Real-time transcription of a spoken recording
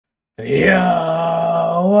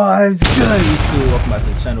Yo, what's good, YouTube? Welcome back to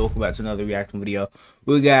the channel. Welcome back to another reaction video.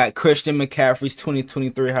 We got Christian McCaffrey's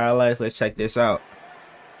 2023 highlights. Let's check this out.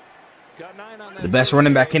 The best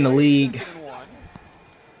running back in the league.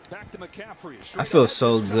 I feel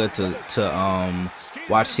so good to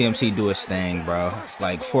watch CMC do his thing, bro.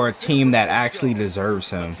 Like, for a team that actually deserves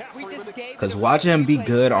him. Because watching him be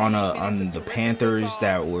good on the Panthers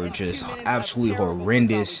that were just absolutely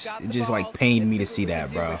horrendous, it just like pained me to see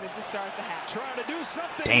that, bro.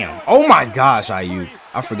 Damn. Oh my gosh, Ayuk.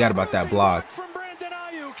 I forgot about that block.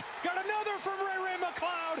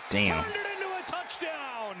 Damn.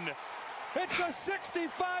 It's a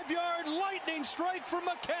 65-yard lightning strike from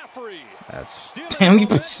McCaffrey. That's damn, he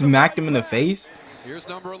smacked him in the face. Here's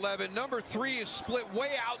number 11. Number 3 is split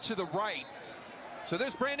way out to the right. So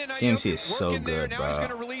there's Brandon CMC is so good, there. Now bro. He's going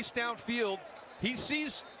to release downfield. He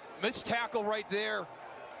sees missed tackle right there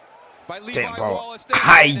by Levi damn, bro. Wallace.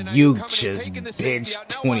 Ayuk just bitched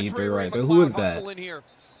 23 right there. Who is that?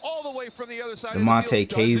 All the way from the other side Demonte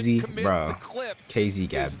Casey, bro. Casey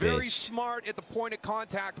got bitched. Very smart at the point of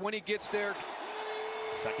contact when he gets there.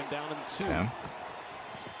 Second down and 2. Okay.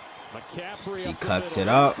 McCaffrey he cuts it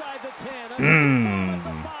up.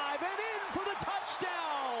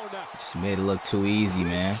 Just made it look too easy,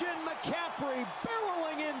 man.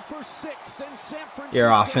 Your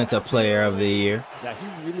offensive player of the year. Yeah,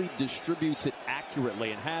 he really distributes it accurately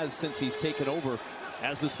and has since he's taken over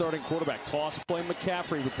as the starting quarterback. Toss play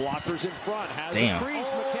McCaffrey with blockers in front. Has damn.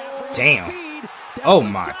 McCaffrey damn. Oh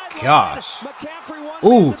my gosh.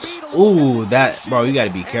 Ooh, that, bro, you got to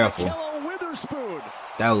be careful.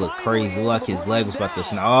 That looked crazy. Look, his leg was about to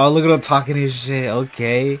snap. Oh, look at him talking his shit.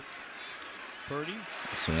 Okay.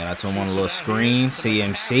 Swing it out to him on a little screen.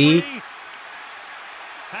 CMC.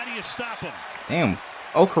 How do you stop him? Damn.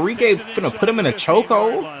 Oh, Karike finna put him in a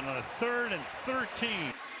chokehold. On a 3rd and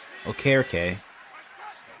 13. Okay.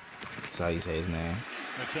 That's how you say his name.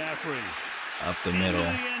 McCaffrey. Up the middle.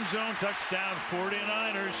 Into the end zone, touchdown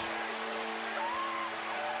 49ers.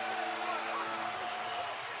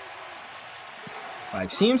 Like,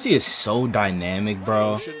 CMC is so dynamic,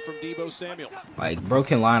 bro. Like, bro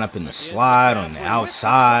can line up in the slide on the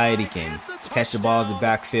outside. He can catch the ball in the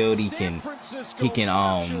backfield. He can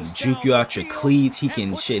juke you out your cleats. He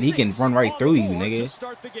can run right through you, nigga.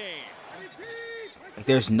 Like,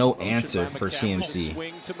 there's no answer for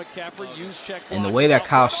CMC. And the way that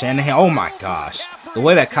Kyle Shanahan, oh my gosh, the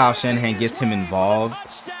way that Kyle Shanahan gets him involved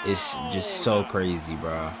is just so crazy,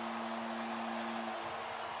 bro.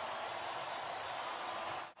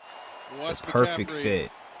 The perfect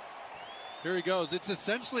fit. Here he goes. It's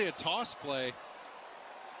essentially a toss play,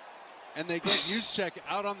 and they get Juszczyk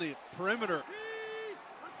out on the perimeter.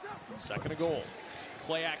 Second and goal.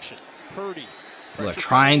 Play action. Purdy. A little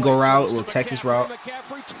triangle route, a little Texas route.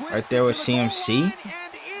 Right there with CMC.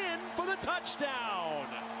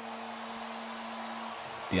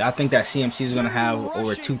 Yeah, I think that CMC is going to have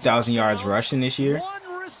over 2,000 yards rushing this year.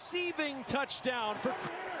 One receiving touchdown for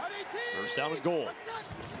first down and goal.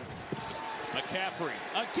 McCaffrey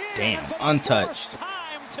again. Damn, untouched.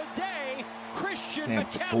 Time today, Christian Man,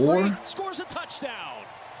 McCaffrey scores a touchdown.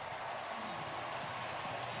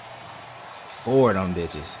 4 of them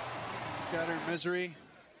bitches. Got her misery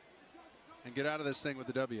and get out of this thing with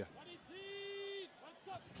the W.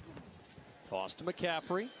 Toss to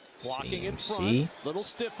McCaffrey, blocking in front. Little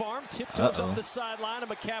stiff arm, tiptoes up the sideline,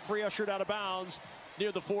 and McCaffrey ushered out of bounds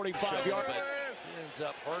near the 45-yard line. He ends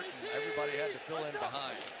up hurting. Everybody had to fill in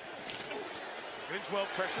behind.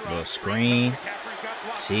 Little screen.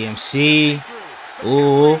 CMC.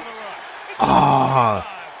 Ooh. Ah.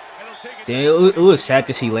 It was sad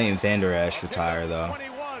to see Leighton Vander Esch retire, though.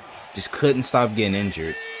 Just couldn't stop getting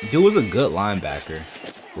injured. Dude was a good linebacker.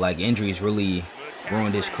 Like, injuries really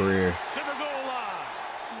ruined his career.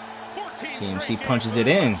 CMC punches it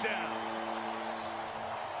in.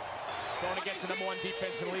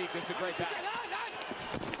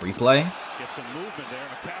 Free play.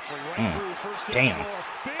 Damn.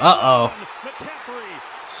 Uh-oh.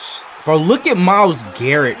 Bro, look at Myles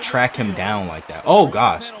Garrett track him down like that. Oh,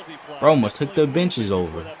 gosh. Bro almost took the benches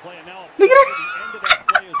over. Look at that.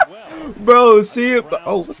 Bro, see it.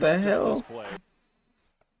 Oh, what the hell?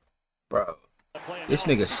 Bro. This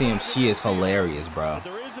nigga CMC is hilarious, bro.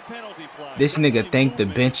 This nigga thanked the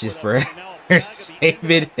benches for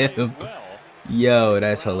saving him. Yo,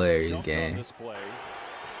 that's hilarious, gang.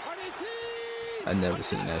 I've never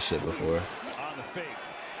seen that shit before.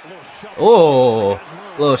 Oh,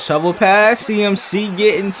 little shovel pass. CMC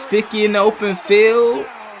getting sticky in the open field.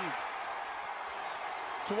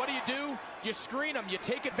 So what do? You screen him. You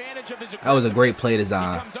take advantage of his that was a great play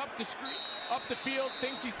design. up the field,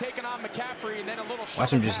 thinks he's taking on McCaffrey, and then a little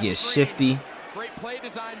watch him just get shifty. Great play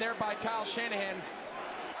design there by Kyle Shanahan.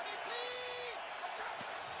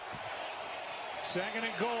 Second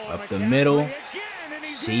and goal. Up the middle.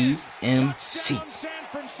 CMC. San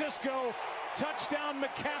Francisco. Touchdown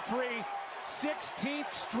McCaffrey.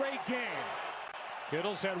 16th straight game.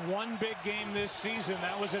 Kittle's had one big game this season.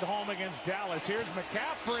 That was at home against Dallas. Here's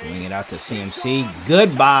McCaffrey. Swing it out to CMC.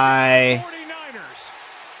 Goodbye. 49ers.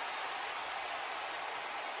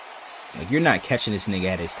 Like, you're not catching this nigga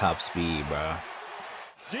at his top speed, bro.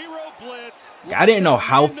 Zero blitz. I didn't know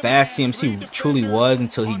how fast CMC truly was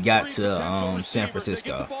until he got to San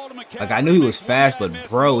Francisco. Like, I knew he was fast, but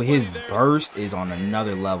bro, his burst is on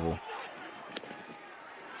another level.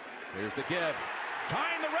 Here's the give.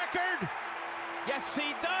 Tying the record. Yes,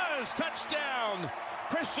 he does. Touchdown,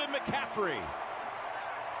 Christian McCaffrey.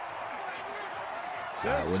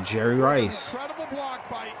 With Jerry Rice. Incredible block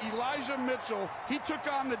by Elijah Mitchell. He took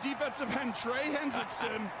on the defensive end, Trey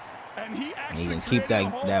Hendrickson, and he actually can keep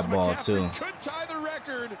that ball too. Could tie the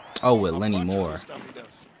record. Oh, with Lenny Moore.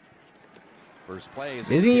 First play is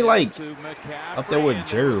isn't he like up there with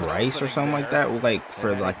Jerry Rice or something like that? Like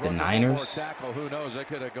for like the Niners, who knows? That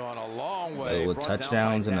could have gone a long way. with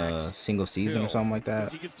touchdowns in a single season or something like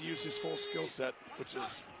that. He gets to use his full skill set, which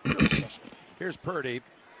is very special. Here's Purdy.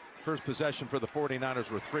 First possession for the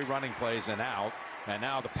 49ers with 3 running plays and out. And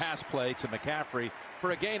now the pass play to McCaffrey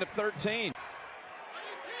for a gain of 13.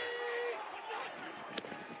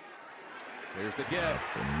 Here's the give.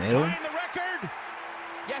 The middle. Tying the record.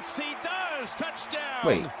 Yes, he does. Touchdown.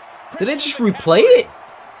 Wait, did they just replay it?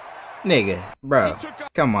 Nigga, bro,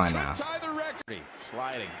 come on now.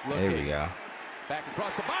 Sliding. There we go. Back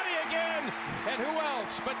across the body again. And who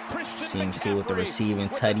else but Christian CMC with the McCaffrey receiving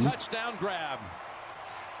with tutty. Touchdown grab.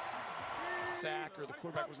 Sack, or the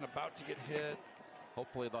quarterback wasn't about to get hit.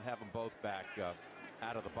 Hopefully they'll have them both back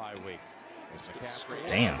out of the bye week.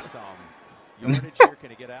 Damn. Yardage here. Can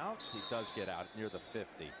he get out? He does get out near the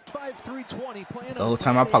 50. 5-3-20. The whole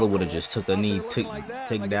time I probably would have just took a knee, took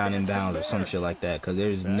down in bounds or some shit like that, because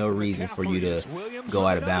there's no reason for you to go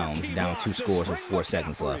out of bounds down 2 scores with 4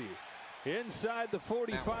 seconds left. Inside the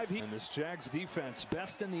 45. And this Jags defense,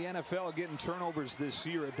 best in the NFL getting turnovers this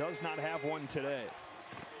year. It does not have one today.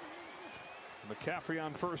 McCaffrey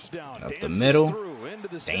on first down. Up the middle. Through into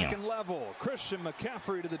the second level. Christian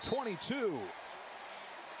McCaffrey to the 22.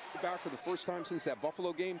 Back for the first time since that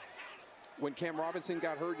Buffalo game when Cam Robinson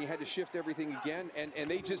got hurt and he had to shift everything again, and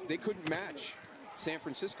they couldn't match San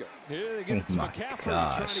Francisco. Here they get it to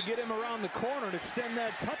McCaffrey, trying to get him around the corner and extend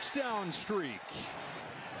that touchdown streak.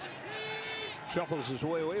 Shuffles his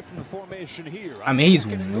way away from the formation here. I mean, he's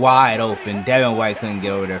wide open. Devin White couldn't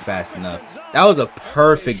get over there fast enough. That was a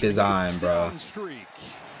perfect design, bro.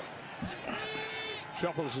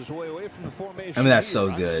 Shuffles his way away from the formation. I mean, that's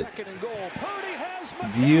so good.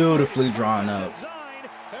 Beautifully drawn up.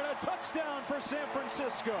 And a touchdown for San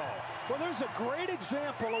Francisco. Well, there's a great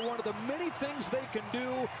example of one of the many things they can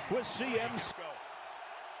do with CMC.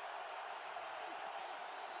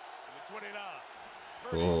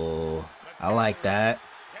 Oh, I like that.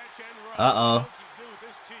 Uh-oh.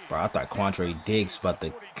 Bro, I thought Quandre Diggs about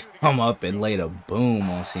to come up and lay the boom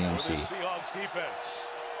on CMC.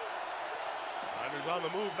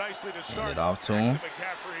 Hand it off to him.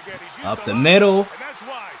 Up the middle.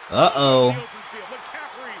 Uh-oh.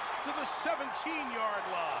 To the 17-yard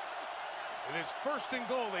line. And his first and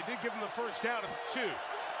goal, they did give him the first down at the 2.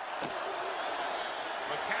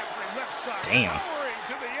 McCaffrey left side. Damn.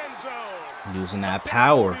 To the end zone. Using that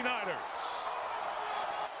power.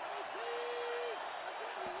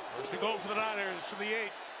 First and goal for the Niners from the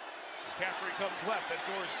 8. McCaffrey comes left. That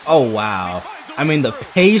door's oh, wow. I mean, the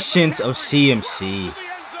patience of CMC.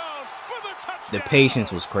 The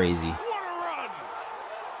patience was crazy. What a run.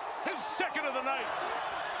 His second of the night.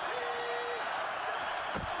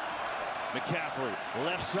 McCaffrey,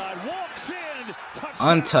 left side, walks in.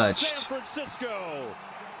 Untouched. San Francisco.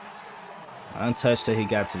 Untouched till he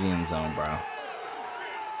got to the end zone, bro.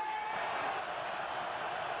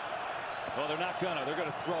 Well, they're not gonna. They're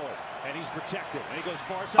gonna throw it. And he's protected. And he goes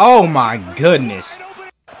far side. Oh, my goodness.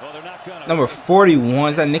 Well, they're not gonna. Number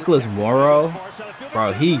 41, is that Nicholas Morrow?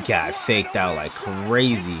 Bro, he got faked out like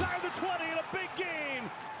crazy.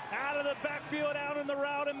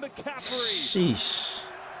 Sheesh.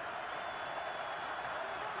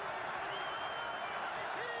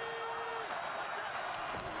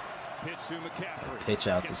 Pitch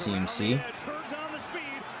out to CMC.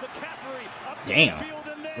 Damn.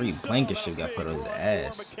 Reed Blankenship got put on his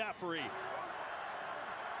ass.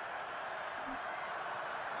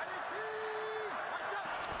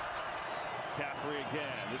 McCaffrey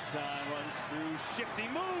again. This time runs through shifty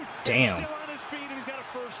move. Damn. Still on his feet, and he's got a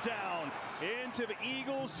first down. Into the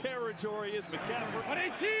Eagles' territory is McCaffrey.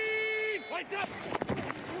 118. Lights up.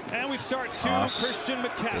 And we start to Christian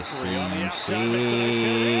McCaffrey on the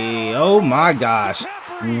outside. Oh my gosh.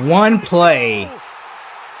 One play.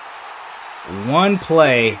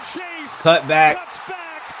 Cut back.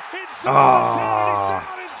 Oh.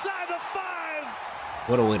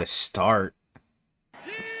 What a way to start.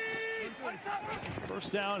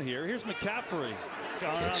 First down here. Here's McCaffrey.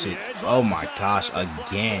 Oh my gosh,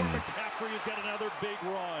 again. McCaffrey's got another big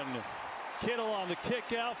run. Kittle on the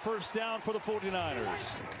kick out. First down for the 49ers.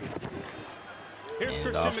 Here's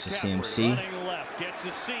Christian off to CMC. running left. Gets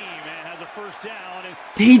a seam and has a first down.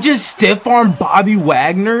 Did he just stiff arm Bobby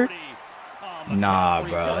Wagner? Nah,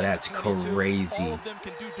 bro, that's crazy.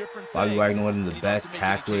 Bobby Wagner, one of the best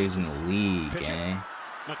tacklers in the league, gang.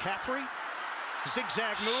 McCaffrey,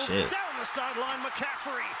 zigzag move down the sideline.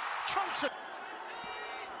 McCaffrey chunks it.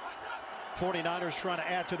 49ers trying to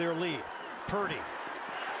add to their lead. Purdy.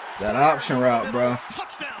 That option route, bro,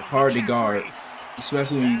 hard to guard,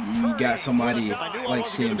 especially when you got somebody like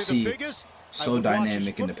CMC, so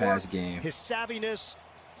dynamic in the pass game. His savviness.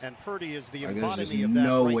 And Purdy is the embodiment of that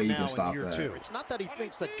no way you can stop that. It's not that he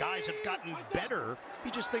thinks that guys have gotten better. He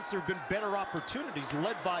just thinks there have been better opportunities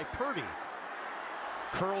led by Purdy.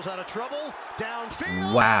 Curls out of trouble.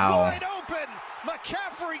 Downfield. Wow. Wide open.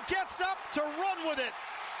 McCaffrey gets up to run with it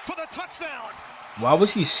for the touchdown. Why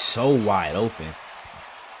was he so wide open?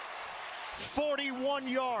 41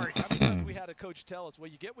 yards. We had a coach tell us, well,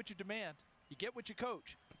 you get what you demand. You get what you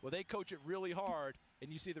coach. Well, they coach it really hard,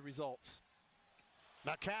 and you see the results.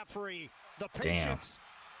 McCaffrey, the patience.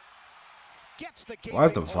 Gets the game. Why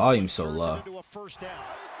is the volume so low?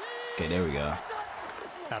 Okay, there we go.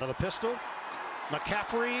 Out of the pistol.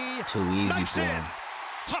 McCaffrey. Too easy for him.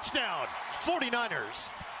 Touchdown, 49ers.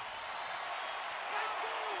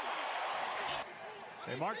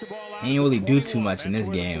 They mark the ball out. He didn't really do too much in this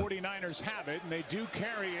game. 49ers have it, and they do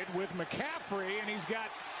carry it with McCaffrey, and he's got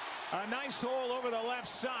a nice hole over the left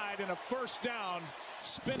side and a first down.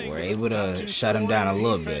 We're able to shut him down a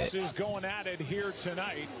little bit. Going at it here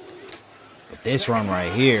tonight. But this run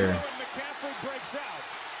right here. McCaffrey breaks out.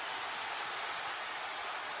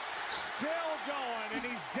 Still going, and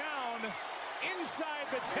he's down inside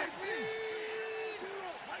the 10.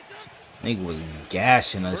 Nigga was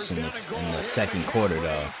gashing us in the second quarter,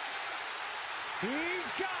 though.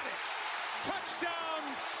 He's got it. Touchdown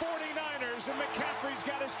 49ers, and McCaffrey's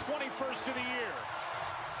got his 21st of the year.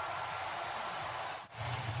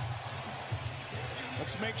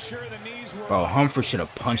 Let's make sure the knees were. Bro, Humphrey should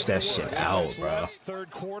have punched that shit out, bro. Third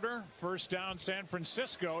quarter, first down San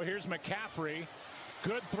Francisco. Here's McCaffrey.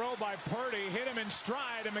 Good throw by Purdy. Hit him in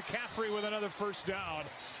stride, and McCaffrey with another first down.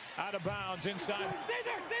 Out of bounds inside.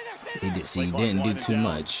 He didn't do too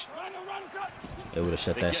much. They would have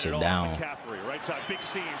shut that shit down. Right side, big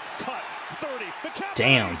seam. Cut. 30.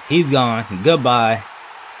 Damn, he's gone. Goodbye.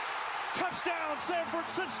 Touchdown, San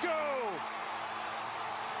Francisco.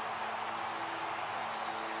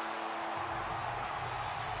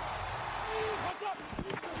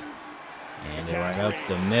 And they're right up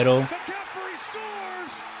the middle.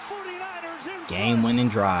 Game-winning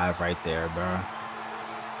drive right there, bro.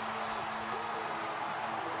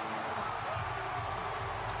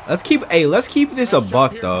 Let's keep this a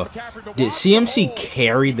buck, though. Did CMC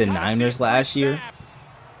carry the Niners last year?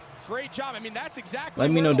 Great job. I mean, that's exactly.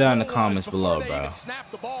 Let me know down in the comments below, bro. I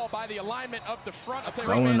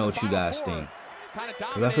want to know what you guys think.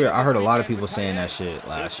 Because I heard a lot of people saying that shit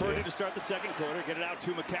last year. To start the second quarter, get it out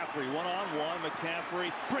to McCaffrey. One-on-one.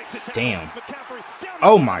 McCaffrey breaks it. Damn.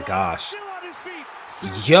 Oh my gosh.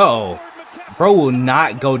 Yo, bro will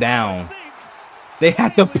not go down. They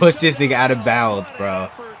had to push this nigga out of bounds, bro.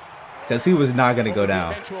 Because he was not going to go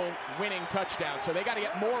down. Winning touchdown. So they got to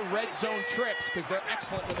get more red zone trips because they're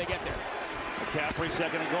excellent when they get there. McCaffrey,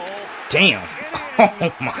 second and goal. Damn.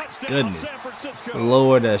 Oh my goodness.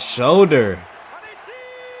 Lower the shoulder.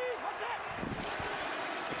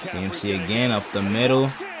 CMC again up the middle.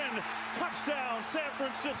 Touchdown, San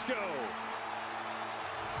Francisco.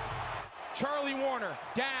 Charlie Warner,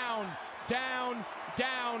 down,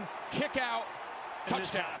 kick out,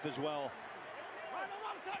 touchdown as well.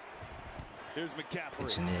 Here's McCaffrey.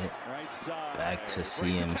 Pitching it right side. Back to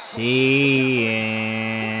CMC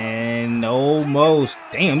and almost.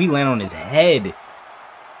 Damn, he landed on his head.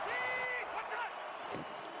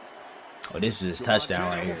 Oh, this was his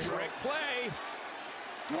touchdown right here.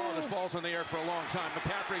 Oh, this ball's in the air for a long time.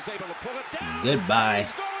 McCaffrey's able to pull it down. Goodbye.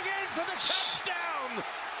 He's going in for the touchdown.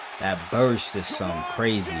 That burst is something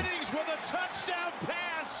crazy. With a touchdown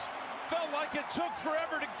pass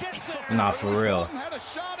Nah, for real.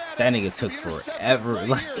 That nigga took forever.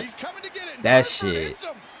 Like, that shit.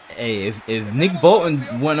 Hey, if Nick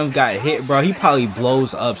Bolton wouldn't have got hit, bro, he probably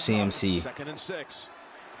blows up CMC. Second and 6.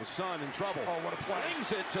 The Sun in trouble. Oh, what a play.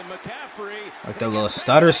 Brings it to McCaffrey. Like the little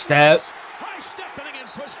stutter step. High stepping and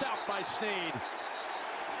pushed out by Snead.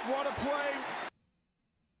 What a play.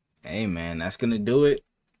 Hey, man, that's going to do it.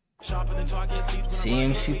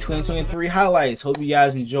 CMC 2023 highlights. Hope you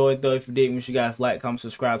guys enjoyed, though. If you did, make sure you guys like, comment,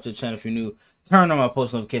 subscribe to the channel if you're new. Turn on my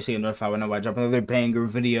post notifications so you get notified whenever I drop another banger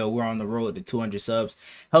video. We're on the road to 200 subs.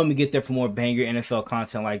 Help me get there for more banger NFL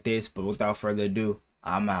content like this. But without further ado,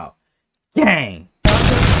 I'm out. Gang!